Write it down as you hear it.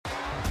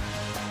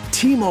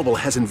T-Mobile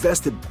has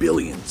invested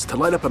billions to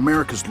light up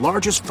America's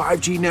largest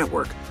 5G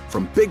network,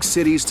 from big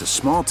cities to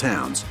small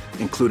towns,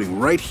 including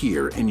right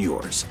here in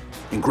yours.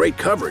 And great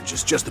coverage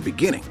is just the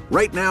beginning.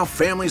 Right now,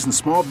 families and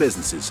small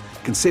businesses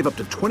can save up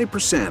to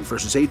 20%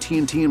 versus AT&T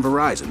and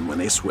Verizon when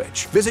they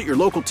switch. Visit your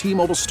local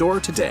T-Mobile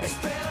store today.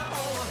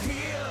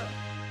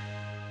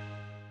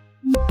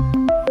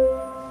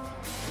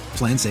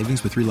 Plan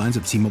savings with 3 lines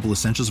of T-Mobile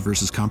Essentials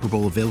versus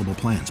comparable available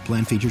plans.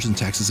 Plan features and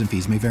taxes and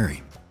fees may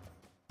vary.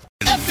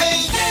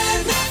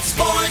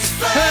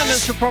 And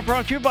this report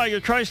brought to you by your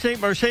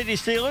Tri-State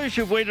Mercedes dealers.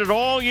 You've waited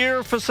all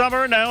year for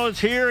summer. Now it's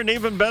here and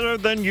even better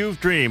than you've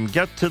dreamed.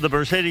 Get to the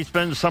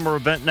Mercedes-Benz summer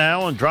event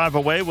now and drive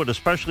away with a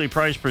specially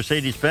priced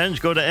Mercedes-Benz.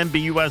 Go to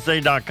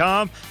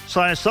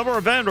MBUSA.com/summer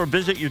event or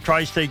visit your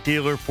Tri-State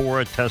dealer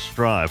for a test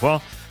drive.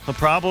 Well, the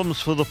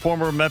problems for the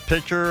former Met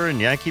pitcher and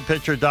Yankee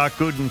pitcher Doc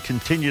Gooden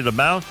continue to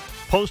mount.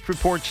 Post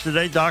reports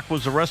today, Doc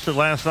was arrested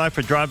last night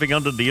for driving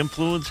under the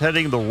influence,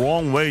 heading the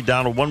wrong way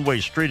down a one-way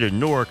street in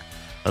Newark.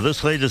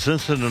 This latest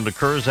incident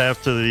occurs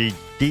after the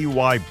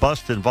DUI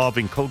bust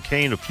involving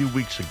cocaine a few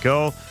weeks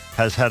ago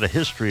has had a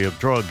history of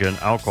drug and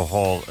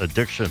alcohol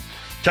addiction.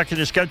 Checking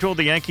the schedule,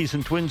 the Yankees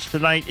and Twins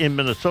tonight in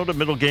Minnesota.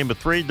 Middle game of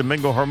 3,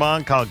 Domingo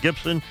Germán, Kyle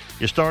Gibson.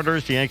 Your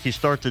starters, the Yankees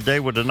start today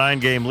with a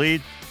 9-game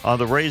lead on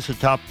the Rays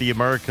atop the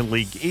American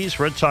League East.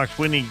 Red Sox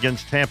winning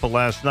against Tampa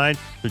last night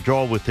to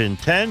draw within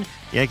 10.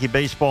 Yankee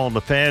baseball on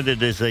the Fan.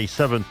 It is a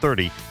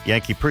 7:30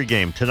 Yankee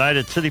pregame. Tonight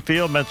at Citi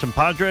Field, Mets and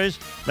Padres.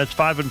 Mets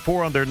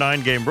 5-4 on their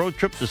 9-game road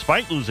trip,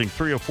 despite losing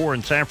 3 of 4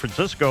 in San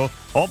Francisco,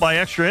 all by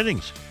extra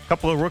innings.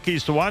 Couple of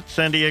rookies to watch.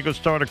 San Diego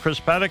starter Chris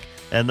Paddock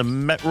and the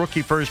Met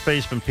rookie first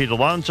baseman Pete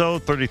Alonso.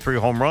 33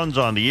 home runs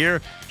on the year.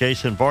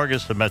 Jason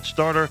Vargas, the Mets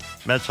starter.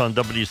 Mets on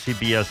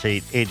WCBS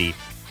 880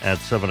 at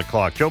 7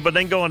 o'clock. Joe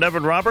Benigno and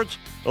Evan Roberts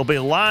will be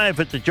live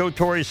at the Joe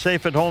Torre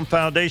Safe at Home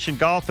Foundation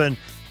Golf and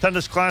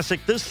Tennis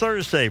Classic this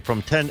Thursday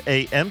from 10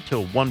 a.m.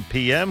 till 1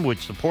 p.m.,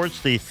 which supports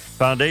the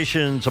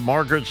Foundation's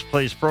Margaret's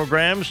Place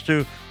programs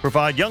to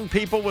provide young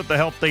people with the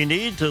help they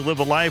need to live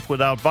a life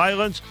without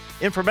violence.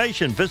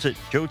 Information, visit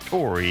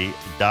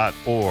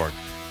joetorre.org.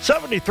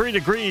 73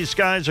 degrees,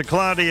 skies are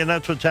cloudy, and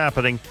that's what's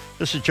happening.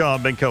 This is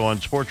John Benko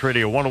on Sports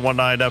Radio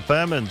 101.9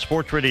 FM and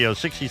Sports Radio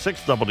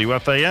 66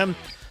 WFAM.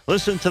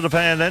 Listen to The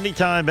Fan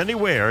anytime,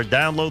 anywhere.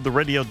 Download the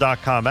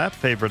radio.com app.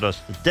 Favorite us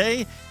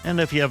today. And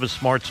if you have a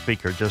smart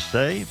speaker, just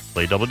say,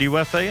 play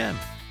WFAN.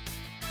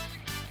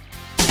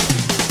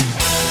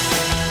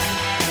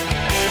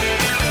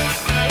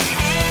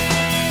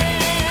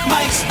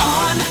 Mike's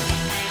on.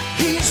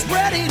 He's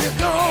ready to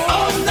go.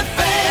 On The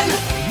Fan.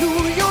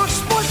 New York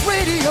Sports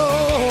Radio.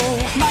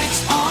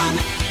 Mike's on.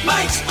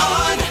 Mike's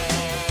on.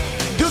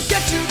 He'll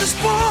get you the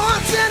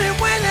sports any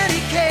way that he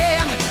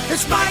can.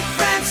 It's Mike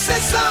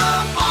Francesa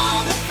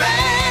on The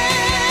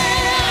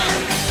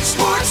Fan.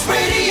 Sports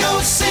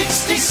Radio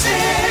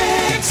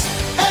 66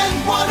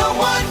 and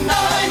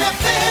 101.9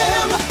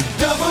 FM.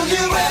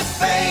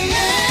 WFAN.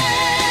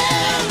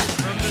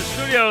 From the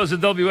studios at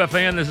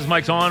WFAN, this is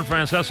Mike's on.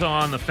 Francesa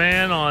on The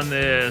Fan on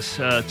this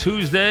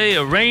Tuesday,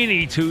 a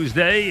rainy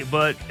Tuesday.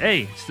 But,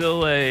 hey,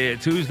 still a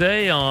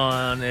Tuesday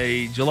on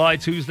a July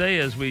Tuesday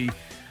as we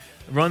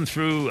run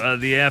through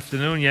the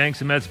afternoon.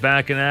 Yanks and Mets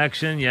back in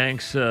action.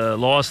 Yanks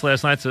lost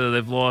last night, so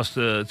they've lost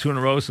 2 in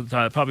a row. So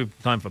probably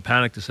time for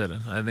panic to set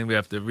in. I think we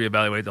have to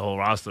reevaluate the whole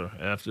roster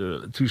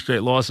after 2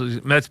 straight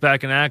losses. Mets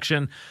back in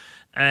action,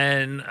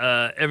 and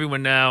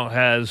everyone now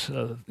has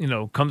come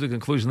to the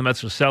conclusion the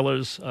Mets are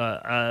sellers.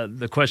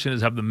 The question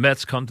is, have the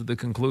Mets come to the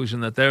conclusion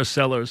that they're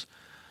sellers?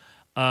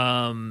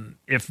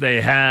 If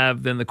they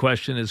have, then the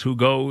question is who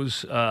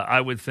goes.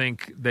 I would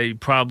think they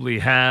probably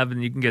have,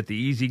 and you can get the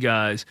easy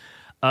guys.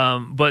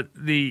 But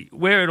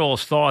where it all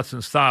starts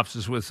and stops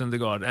is with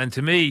Syndergaard. And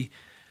to me,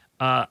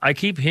 I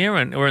keep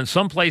hearing, or in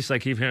some place I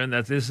keep hearing,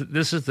 that this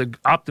is the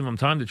optimum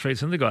time to trade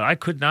Syndergaard. I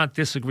could not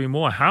disagree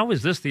more. How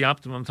is this the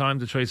optimum time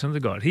to trade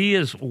Syndergaard? He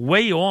is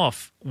way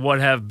off what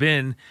have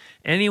been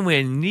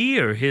anywhere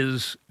near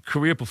his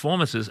career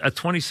performances at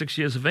 26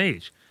 years of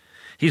age.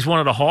 He's one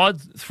of the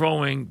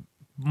hard-throwing,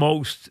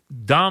 most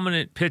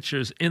dominant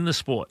pitchers in the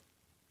sport.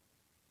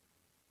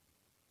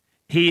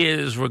 He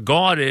is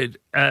regarded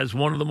as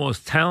one of the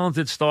most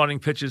talented starting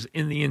pitchers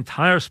in the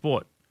entire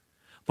sport.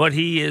 But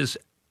he is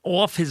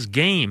off his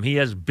game. He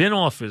has been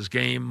off his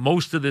game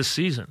most of this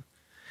season.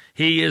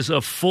 He is a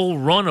full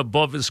run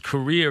above his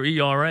career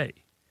ERA.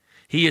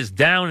 He is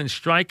down in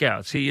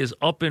strikeouts. He is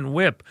up in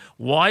whip.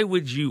 Why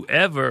would you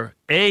ever,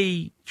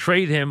 A,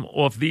 trade him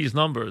off these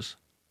numbers,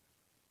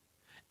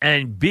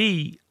 and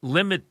B,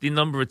 limit the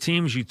number of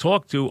teams you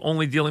talk to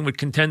only dealing with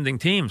contending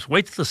teams?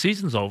 Wait till the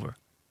season's over.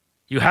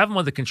 You have him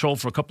under control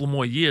for a couple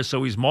more years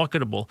so he's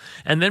marketable,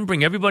 and then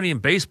bring everybody in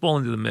baseball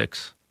into the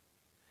mix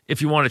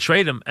if you want to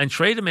trade him, and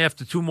trade him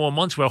after 2 more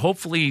months where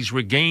hopefully he's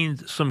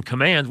regained some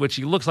command, which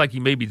he looks like he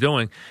may be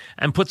doing,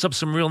 and puts up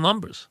some real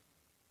numbers.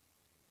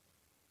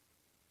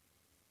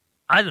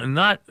 I do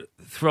not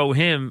throw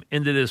him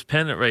into this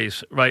pennant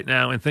race right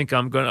now and think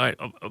I'm going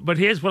to. But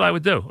here's what I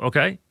would do,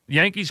 okay?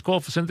 Yankees call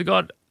for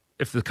Syndergaard.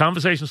 If the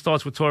conversation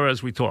starts with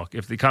Torres, we talk.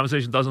 If the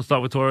conversation doesn't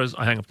start with Torres,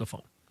 I hang up the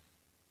phone.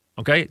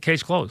 Okay?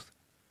 Case closed.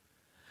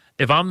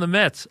 If I'm the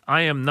Mets,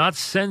 I am not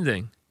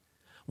sending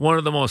one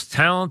of the most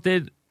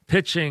talented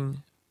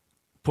pitching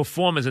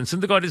performers, and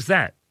Syndergaard is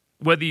that.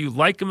 Whether you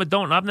like him or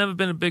don't, I've never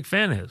been a big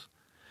fan of his.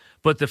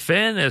 But the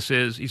fairness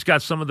is he's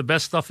got some of the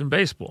best stuff in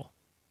baseball.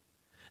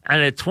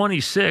 And at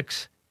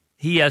 26,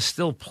 he has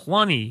still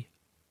plenty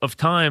of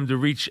time to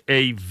reach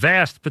a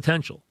vast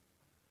potential.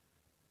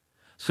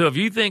 So if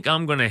you think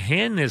I'm going to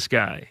hand this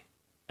guy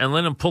and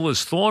let him pull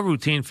his Thor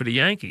routine for the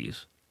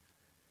Yankees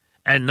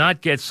and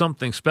not get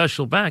something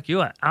special back,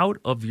 you are out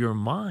of your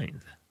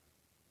mind.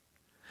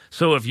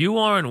 So if you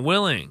aren't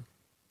willing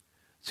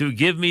to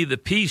give me the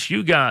piece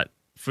you got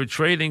for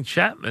trading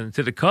Chapman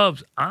to the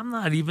Cubs, I'm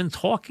not even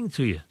talking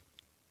to you.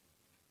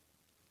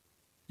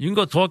 You can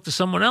go talk to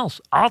someone else.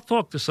 I'll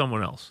talk to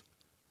someone else.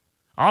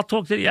 I'll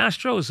talk to the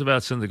Astros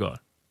about Syndergaard.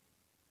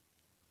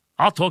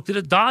 I'll talk to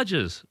the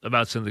Dodgers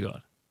about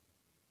Syndergaard.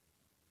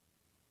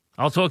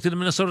 I'll talk to the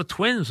Minnesota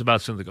Twins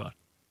about Syndergaard.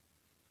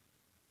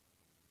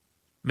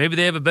 Maybe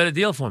they have a better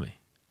deal for me.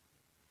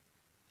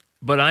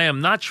 But I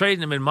am not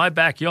trading him in my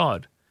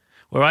backyard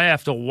where I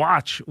have to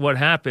watch what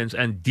happens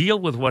and deal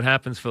with what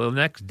happens for the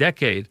next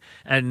decade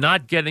and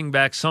not getting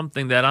back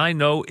something that I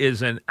know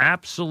is an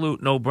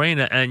absolute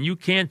no-brainer. And you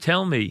can't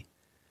tell me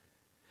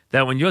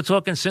that when you're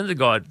talking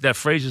Syndergaard, that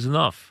phrase is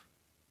enough.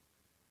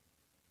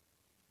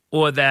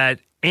 Or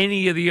that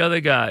any of the other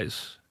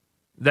guys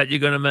that you're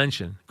going to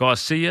mention,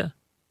 Garcia,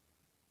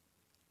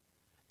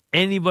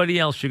 anybody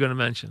else you're going to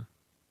mention,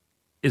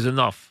 is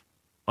enough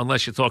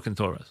unless you're talking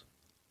Torres.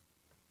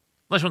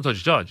 Unless you want to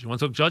talk Judge. You want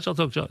to talk Judge? I'll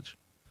talk Judge.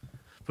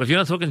 But if you're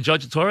not talking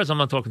Judge or Torres, I'm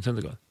not talking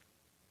Syndergaard.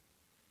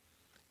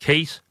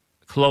 Case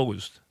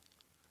closed.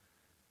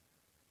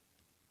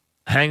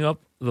 Hang up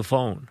the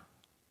phone.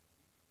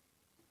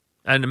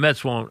 And the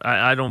Mets won't.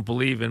 I don't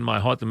believe in my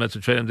heart the Mets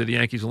would trade him to the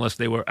Yankees unless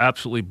they were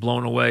absolutely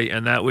blown away.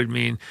 And that would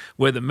mean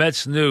where the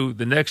Mets knew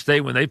the next day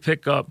when they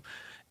pick up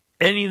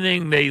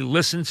anything they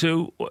listen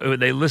to, or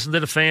they listen to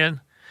the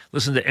fan,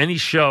 listen to any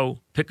show,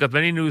 pick up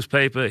any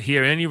newspaper,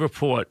 hear any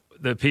report,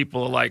 the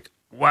people are like,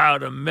 wow,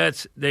 the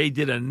Mets, they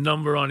did a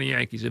number on the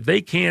Yankees. If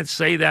they can't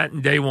say that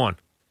in day one,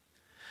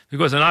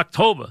 because in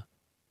October,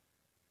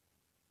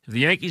 if the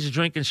Yankees are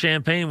drinking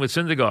champagne with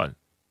Syndergaard,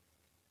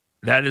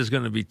 that is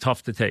going to be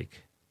tough to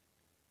take.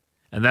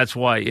 And that's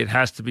why it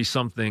has to be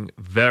something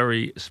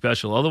very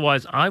special.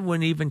 Otherwise, I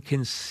wouldn't even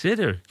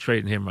consider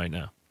trading him right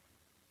now.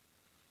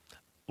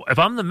 If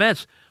I'm the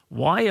Mets,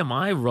 why am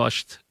I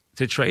rushed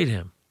to trade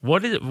him?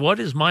 What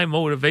is my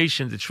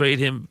motivation to trade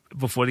him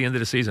before the end of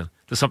the season?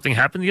 Does something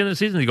happen at the end of the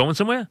season? Is he going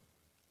somewhere?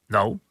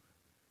 No.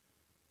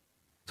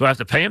 Do I have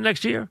to pay him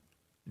next year?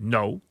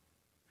 No.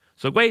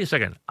 So wait a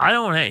second.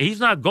 He's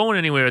not going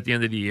anywhere at the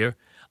end of the year.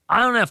 I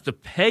don't have to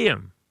pay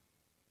him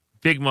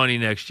big money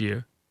next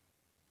year.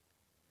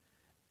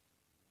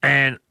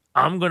 And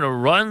I'm going to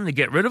run to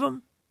get rid of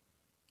him?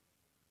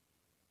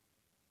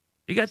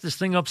 You got this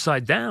thing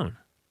upside down.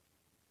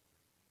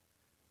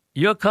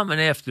 You're coming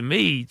after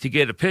me to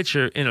get a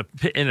pitcher in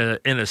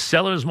a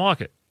seller's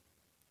market.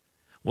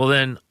 Well,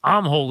 then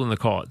I'm holding the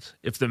cards.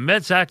 If the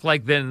Mets act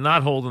like they're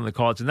not holding the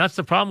cards, and that's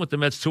the problem with the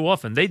Mets too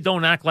often, they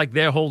don't act like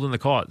they're holding the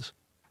cards.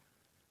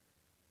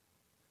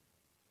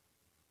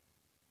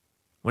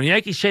 When the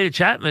Yankees traded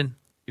Chapman,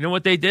 you know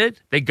what they did?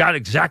 They got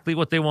exactly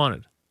what they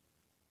wanted.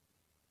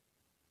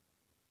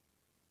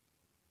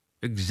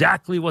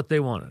 Exactly what they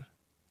wanted.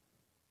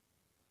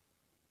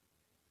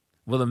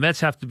 Well, the Mets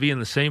have to be in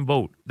the same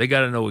boat. They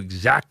got to know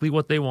exactly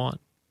what they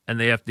want, and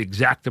they have to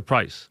exact the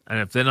price. And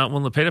if they're not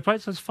willing to pay the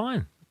price, that's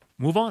fine.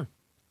 Move on.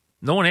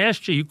 No one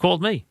asked you. You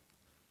called me.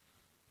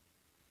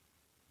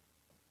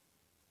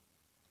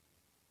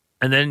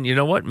 And then, you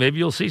know what? Maybe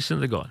you'll see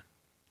Syndergaard.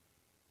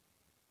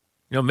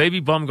 You know,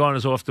 maybe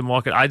Bumgarner's off the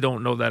market. I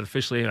don't know that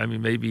officially. I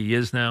mean, maybe he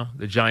is now.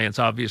 The Giants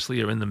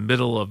obviously are in the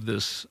middle of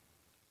this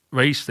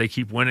race. They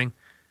keep winning.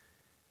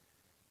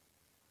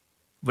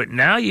 But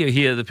now you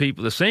hear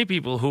the same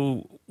people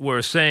who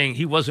were saying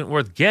he wasn't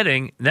worth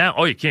getting, now,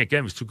 oh, you can't get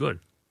him. He's too good.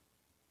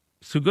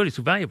 He's too good. He's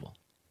too valuable.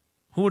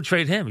 Who would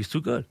trade him? He's too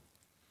good.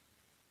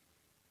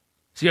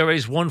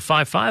 CRA's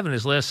 1.55 in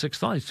his last 6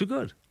 starts. He's too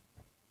good.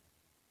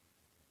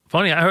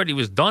 Funny, I heard he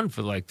was done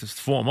for like just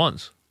 4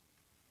 months.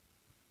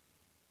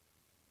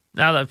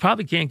 Now, I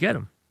probably can't get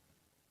him.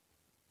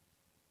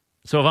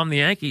 So if I'm the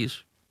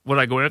Yankees, would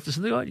I go after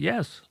Syndergaard?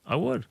 Yes, I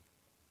would.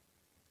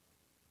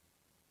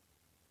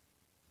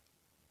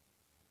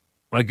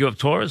 Would I give up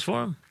Torres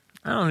for him?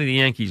 I don't think the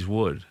Yankees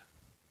would.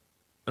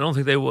 I don't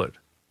think they would.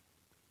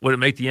 Would it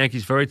make the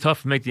Yankees very tough?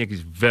 It would make the Yankees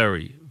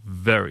very,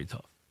 very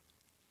tough.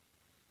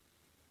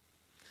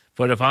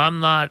 But if I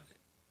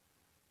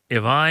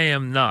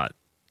am not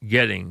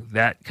getting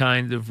that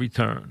kind of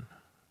return,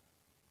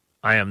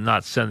 I am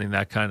not sending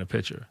that kind of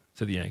pitcher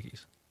to the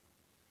Yankees.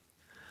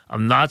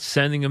 I'm not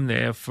sending him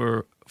there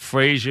for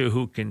Frazier,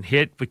 who can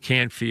hit but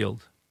can't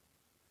field.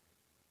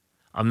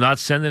 I'm not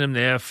sending him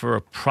there for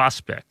a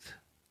prospect.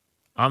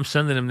 I'm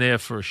sending him there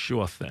for a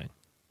sure thing.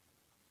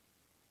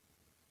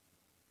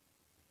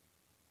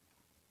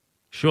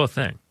 Sure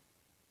thing.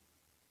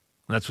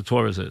 And that's what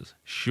Torres is.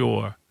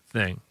 Sure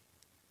thing.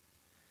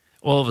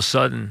 All of a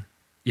sudden,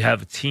 you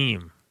have a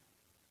team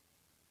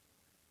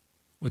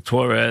with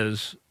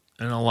Torres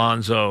and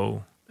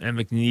Alonso and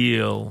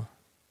McNeil,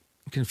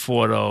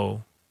 Conforto.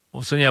 All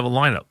of a sudden, you have a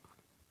lineup.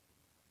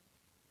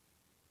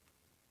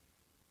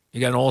 You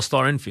got an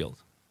all-star infield.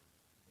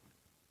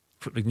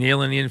 Put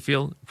McNeil in the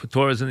infield. Put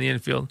Torres in the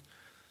infield.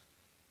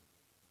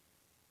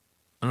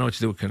 I don't know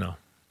what you do with Cano.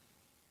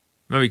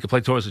 Remember, you could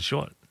play Torres at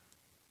short.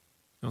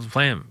 You don't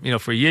play him.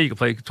 For a year, you could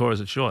play Torres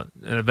at short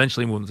and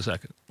eventually move him to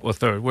second or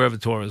third, wherever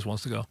Torres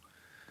wants to go.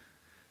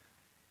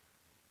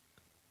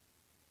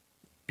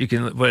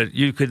 But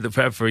you could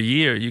have for a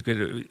year. You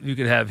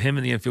could have him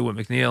in the infield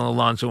with McNeil,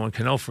 Alonso, and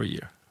Cano for a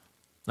year.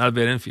 Not a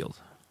bad infield.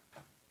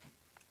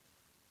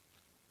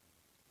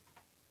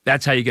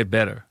 That's how you get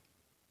better.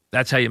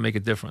 That's how you make a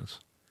difference.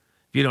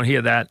 If you don't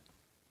hear that,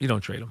 you don't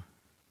trade him.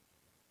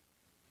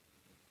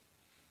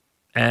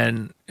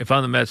 And if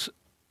I'm the Mets,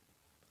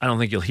 I don't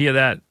think you'll hear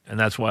that, and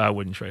that's why I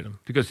wouldn't trade him.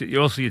 Because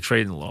you're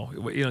trading low.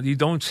 You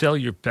don't sell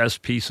your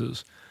best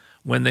pieces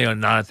when they are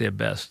not at their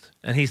best.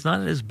 And he's not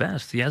at his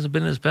best. He hasn't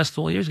been at his best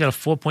all year. He's got a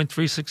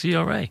 4.36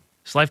 ERA.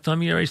 His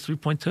lifetime ERA is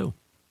 3.2.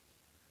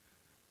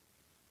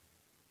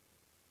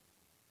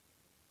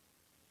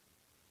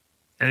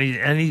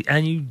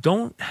 And you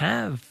don't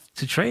have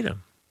to trade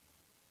him.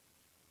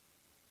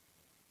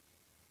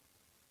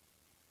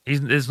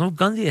 There's no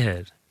gun to your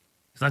head.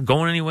 He's not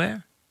going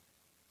anywhere.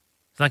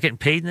 He's not getting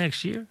paid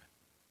next year.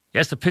 He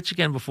has to pitch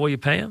again before you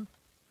pay him.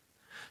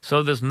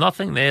 So there's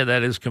nothing there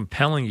that is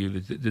compelling you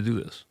to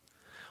do this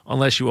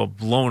unless you are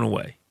blown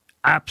away.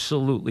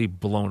 Absolutely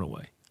blown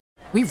away.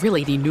 We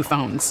really need new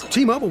phones.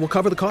 T-Mobile will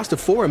cover the cost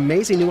of 4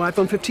 amazing new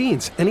iPhone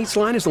 15s, and each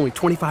line is only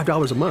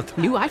 $25 a month.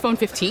 New iPhone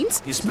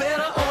 15s? It's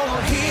better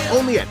over here.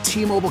 Only at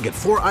T-Mobile, get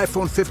 4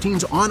 iPhone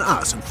 15s on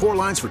us and 4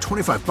 lines for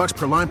 $25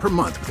 per line per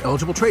month with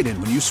eligible trade-in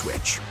when you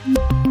switch.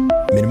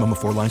 Minimum of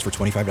 4 lines for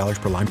 $25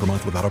 per line per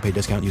month with autopay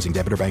discount using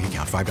debit or bank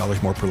account.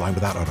 $5 more per line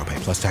without autopay,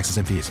 plus taxes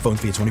and fees. Phone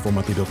fee at 24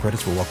 monthly bill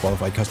credits for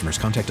well-qualified customers.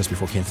 Contact us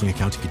before canceling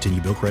account to continue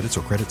bill credits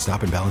or credit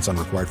stop and balance on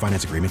required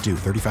finance agreement due.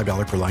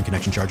 $35 per line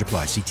connection charge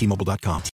applies. See T-Mobile.com.